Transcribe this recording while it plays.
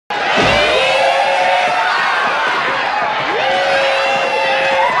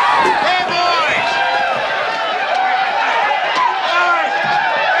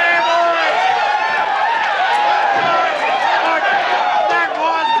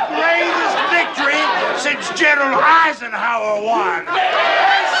General Eisenhower won.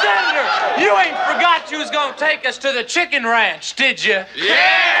 Hey, Senator, you ain't forgot you was gonna take us to the chicken ranch, did you? Yeah!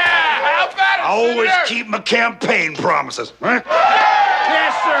 How about it, I always Senator? keep my campaign promises. Huh?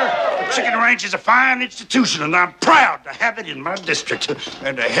 Yes, sir. The chicken ranch is a fine institution, and I'm proud to have it in my district.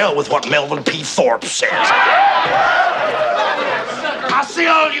 And to hell with what Melvin P. Thorpe says. I see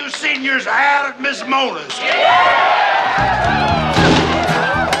all you seniors out at Miss Mona's.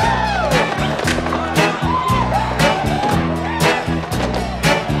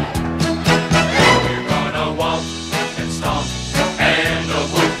 We're gonna walk and stomp and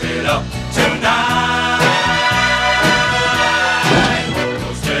whoop it up tonight.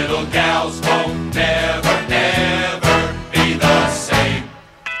 Those little gals won't never, ever be the same.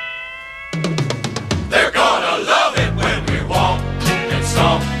 They're gonna love it when we walk and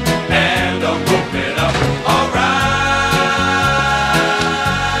stomp and whoop it up.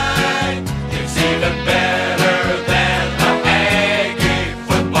 Alright, it's even better than an Aggie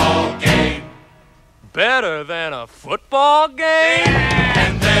football game. Better than a football game?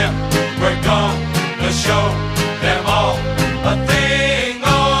 And then we're gonna show them all a thing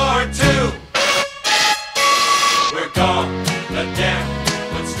or two. We're gonna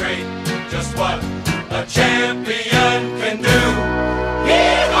demonstrate just what a champion can do.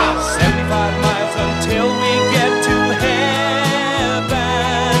 Yeah! 75 miles until we get to heaven.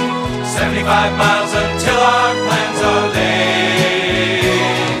 75 miles until our plans are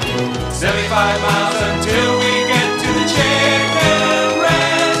laid. 75 miles until we get to the chicken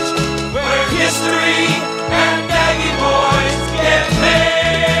ranch, where history and Aggie boys get made.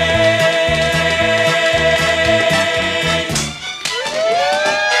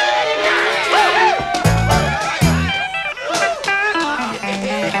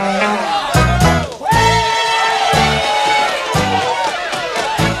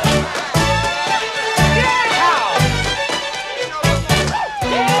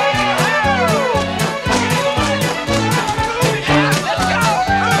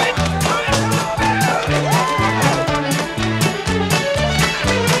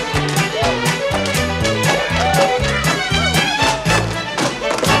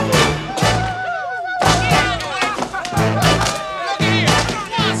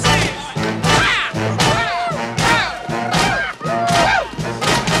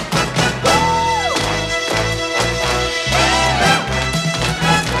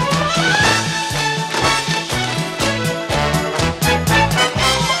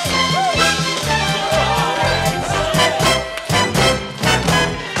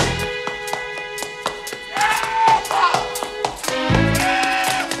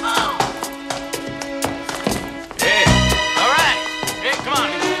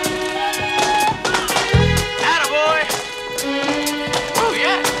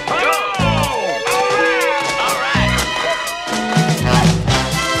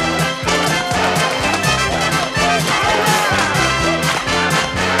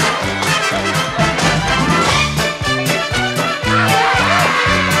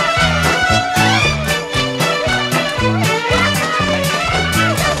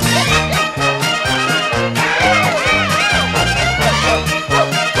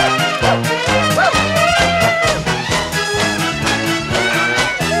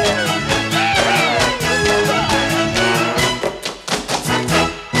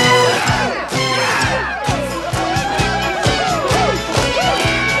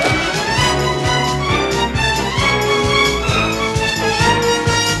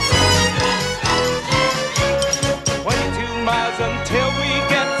 Until we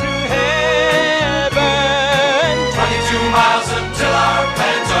get to heaven. 22 miles until our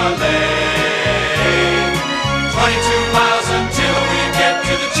plans are laid. 22 miles until we get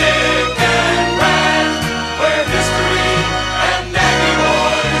to the chicken ranch, where history and Aggie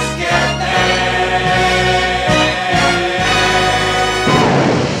boys get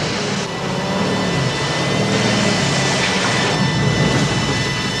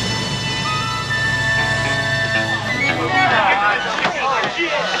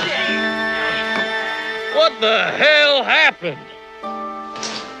What the hell happened?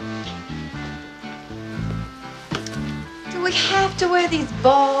 Do we have to wear these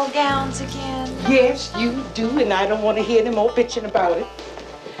ball gowns again? Yes, you do, and I don't want to hear any more bitching about it.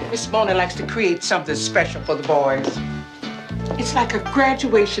 Miss Mona likes to create something special for the boys. It's like a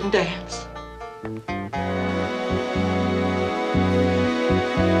graduation dance.